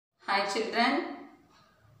Hi children,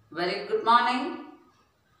 very good morning.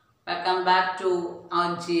 Welcome back to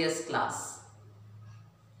our GS class.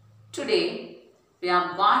 Today we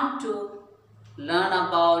are going to learn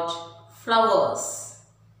about flowers.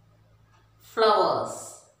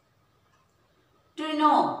 Flowers. Do you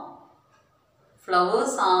know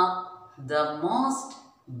flowers are the most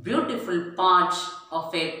beautiful part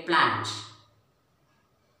of a plant.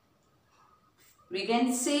 We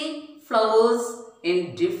can see flowers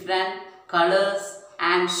in different colors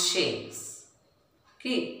and shapes.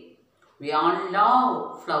 Okay, we all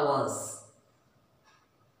love flowers.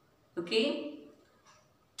 Okay,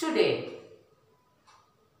 today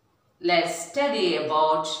let's study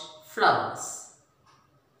about flowers.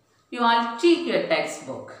 You all take your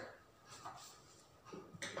textbook.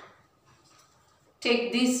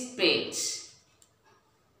 Take this page.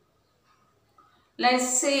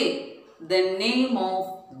 Let's say the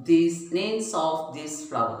names of these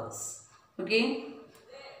flowers. Okay.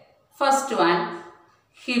 First one,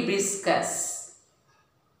 hibiscus,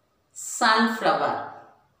 sunflower,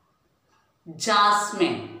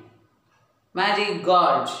 jasmine,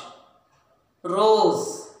 marigold,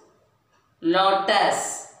 rose,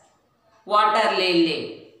 lotus, water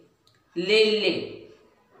lily, lily,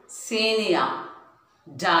 zinnia,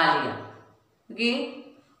 dahlia. Okay.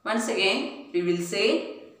 Once again, we will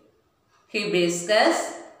say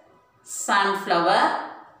hibiscus, sunflower,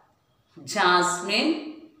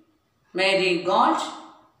 jasmine, marigold,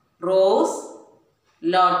 rose,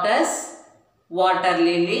 lotus, water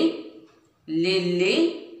lily,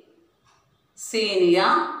 lily,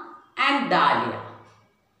 zinnia and dahlia.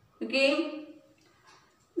 Okay.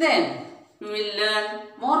 Then we will learn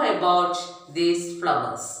more about these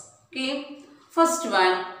flowers. Okay. First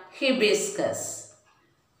one, hibiscus.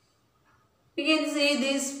 We can see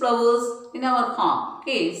these flowers in our home.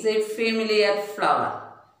 Okay, it's a familiar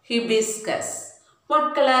flower. Hibiscus.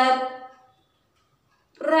 What color?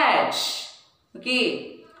 Red.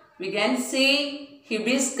 Okay, we can see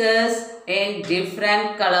hibiscus in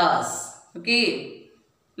different colors. Okay,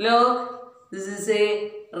 look, this is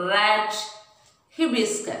a red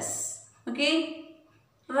hibiscus. Okay,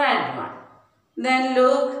 red one. Then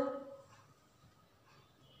look,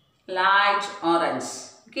 light orange.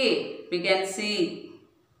 Okay, we can see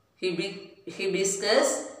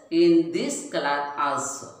hibiscus in this color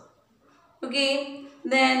also. Okay,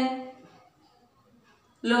 then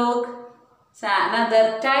look,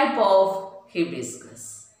 another type of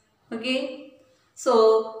hibiscus. Okay,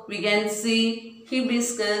 so we can see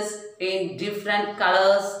hibiscus in different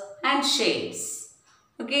colors and shapes.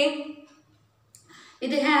 Okay,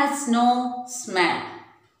 it has no smell,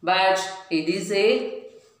 but it is a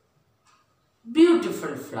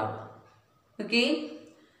beautiful flower. Okay,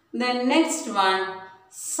 the next one,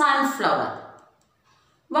 sunflower.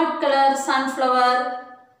 What color sunflower?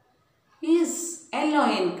 Is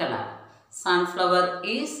yellow in color. Sunflower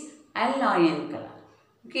is yellow in color.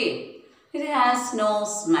 Okay, it has no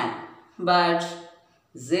smell, but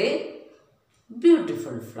is a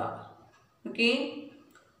beautiful flower. Okay,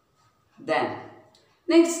 then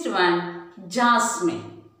next one,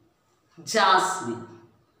 jasmine. Jasmine.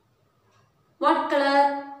 What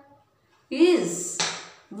color? Is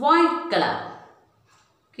white color.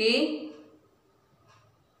 Okay.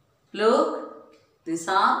 Look, these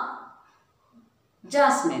are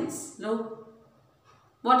jasmines. Look.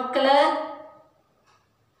 What color?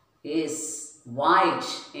 Is white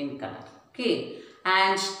in color. Okay.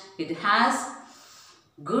 And it has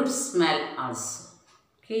good smell also.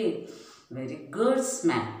 Okay. Very good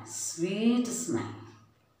smell. Sweet smell.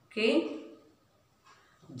 Okay.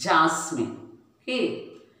 Jasmine. Okay,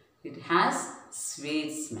 it has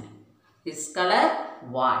sweet smell. Its color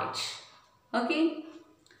white. Okay.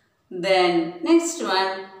 Then next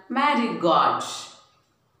one, marigold.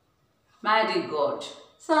 Marigold.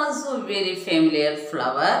 It's also very familiar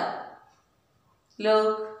flower.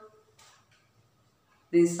 Look,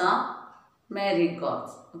 these are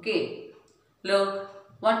marigolds. Okay. Look,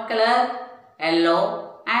 what color?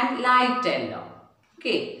 Yellow and light yellow.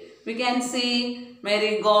 Okay. We can see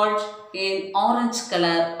marigold in orange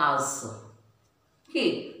color also.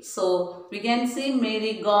 Okay, so we can see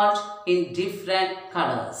marigold in different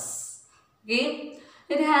colors. Okay,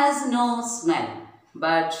 it has no smell,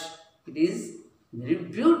 but it is very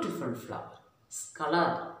beautiful flower. It's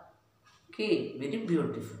colored. Okay, very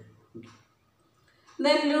beautiful. Okay.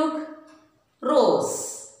 Then look,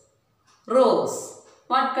 rose. Rose.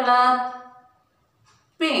 What color?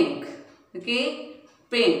 Pink. Okay,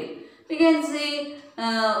 pink. We can see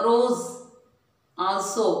rose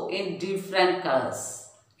also in different colors.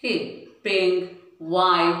 Okay, pink,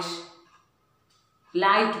 white,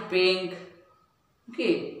 light pink,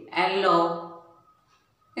 okay, yellow,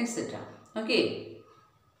 etc. Okay,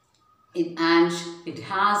 and it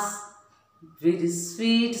has very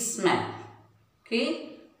sweet smell.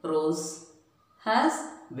 Okay, rose has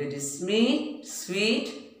very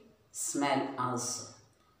sweet smell also.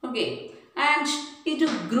 Okay, and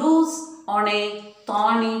it grows on a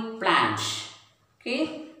thorny plant.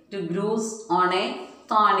 Okay, it grows on a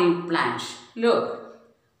thorny plant. Look,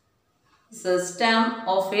 it's the stem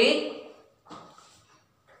of a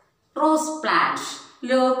rose plant.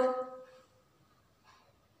 Look,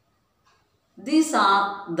 these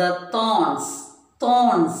are the thorns.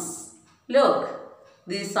 Thorns. Look,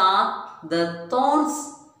 these are the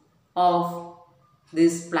thorns of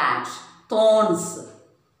this plant. Thorns.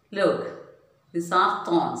 Look, these are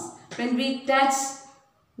thorns. When we touch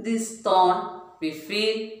this thorn, we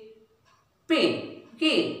feel pain.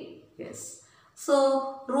 Okay? Yes.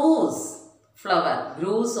 So, rose flower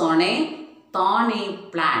grows on a thorny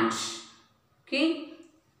plant. Okay?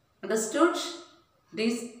 Understood?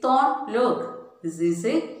 This thorn, look, this is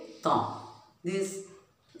a thorn. This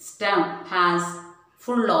stem has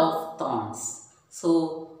full of thorns.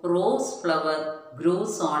 So, rose flower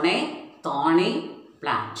grows on a thorny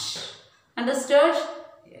plant. Understood?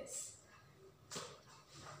 Yes.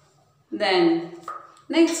 Then,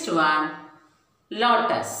 next one,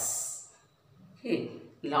 lotus. Okay,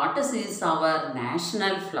 lotus is our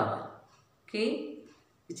national flower. Okay,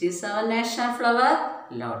 which is our national flower?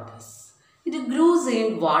 Lotus. It grows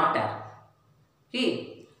in water.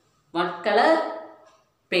 Okay, what color?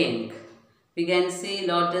 Pink. We can see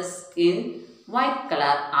lotus in white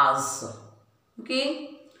color also. Okay,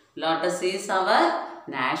 lotus is our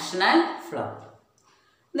national flower.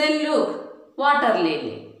 Then look, water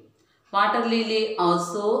lily. Water lily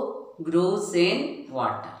also grows in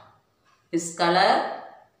water. Its color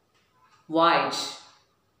white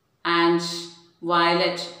and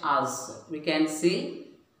violet also. We can see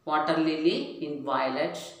water lily in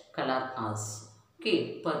violet color also.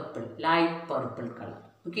 Okay, purple, light purple color.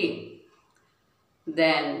 Okay.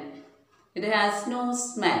 Then it has no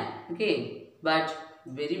smell. Okay, but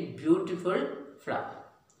very beautiful flower.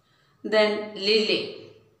 Then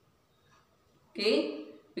lily. Okay,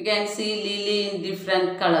 we can see lily in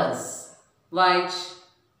different colors, white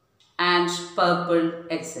and purple,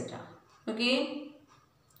 etc. Okay,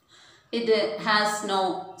 it has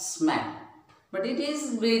no smell, but it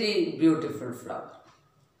is very beautiful flower.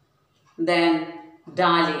 Then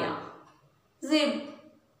dahlia is a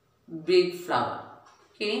big flower.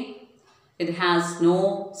 Okay, it has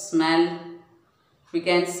no smell. We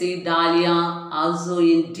can see dahlia also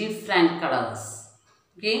in different colors.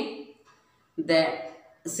 Okay, the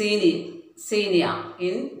senia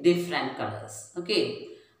in different colors. Okay,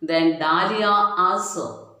 then dahlia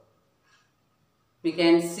also we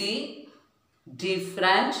can see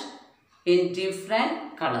different in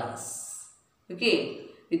different colors. Okay,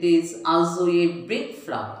 it is also a big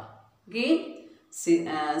flower. Okay,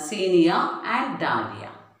 senia and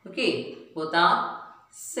dahlia. Okay, both are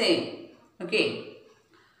same. Okay,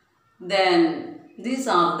 then these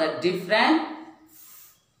are the different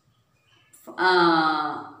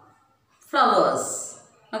flowers.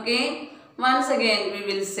 Okay, once again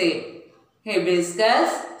we will say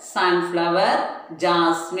hibiscus, sunflower,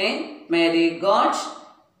 jasmine, marigold,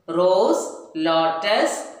 rose,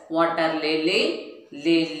 lotus, water lily,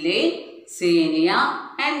 lily, senia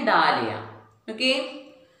and dahlia.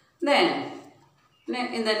 Okay, then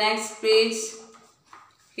in the next page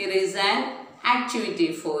here is an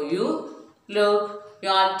activity for you. Look, you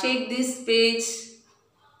all take this page.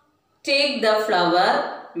 Take the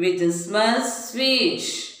flower which smells sweet.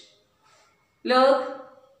 Look,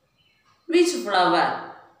 which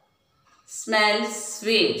flower smells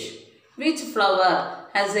sweet? Which flower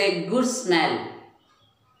has a good smell?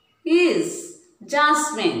 Is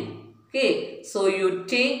jasmine. Okay, so you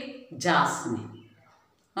take jasmine.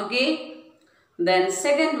 Okay, then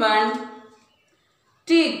second one,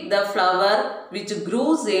 take the flower which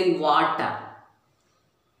grows in water.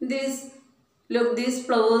 Look, these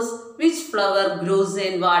flowers, which flower grows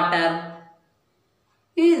in water?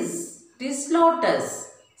 Is this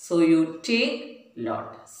lotus. So you take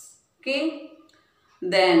lotus. Okay.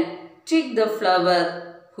 Then take the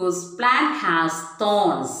flower whose plant has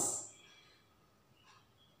thorns.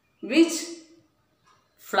 Which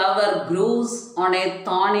flower grows on a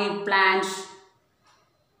thorny plant?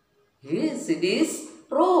 Yes, it is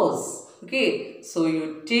rose. Okay. So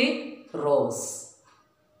you take rose.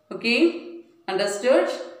 Okay. Understood?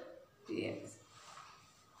 Yes.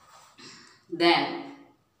 Then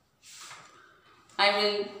I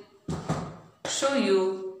will show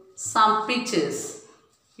you some pictures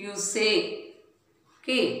you say,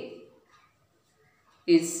 okay,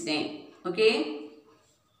 its name. Okay,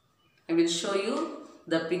 I will show you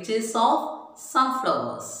the pictures of some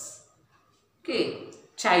flowers. Okay,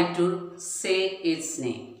 try to say its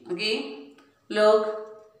name. Okay,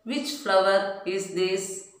 look, which flower is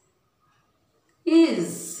this? Is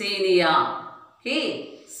Senia.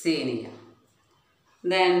 Okay, Senia.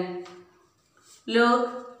 Then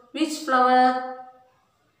look, which flower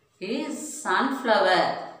is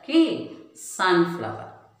sunflower? Okay,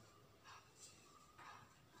 sunflower.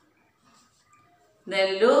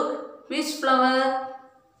 Then look, which flower?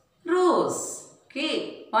 Rose.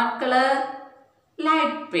 Okay, what color?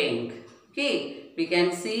 Light pink. Okay, we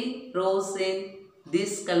can see rose in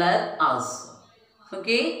this color also.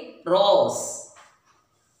 Okay, rose.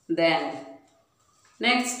 Then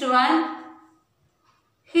next one,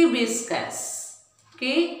 hibiscus.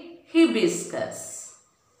 Okay, hibiscus.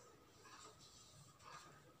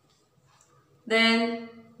 Then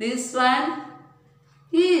this one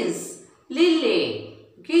is lily.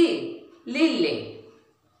 Okay, lily.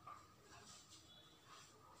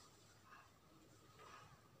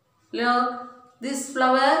 Look, this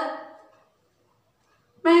flower,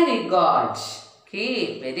 marigold.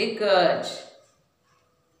 Okay, very good.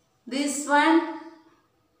 This one,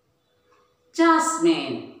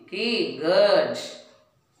 jasmine. Okay, good.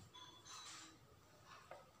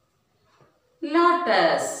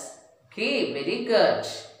 Lotus. Okay, very good.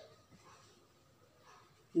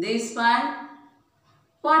 This one,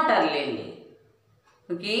 water lily.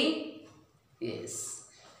 Okay, yes.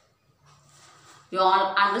 You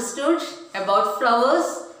all understood about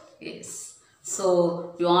flowers? Yes.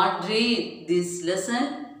 So, you all read this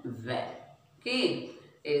lesson well. Okay,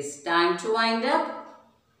 it's time to wind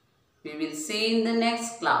up. We will see in the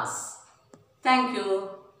next class. Thank you.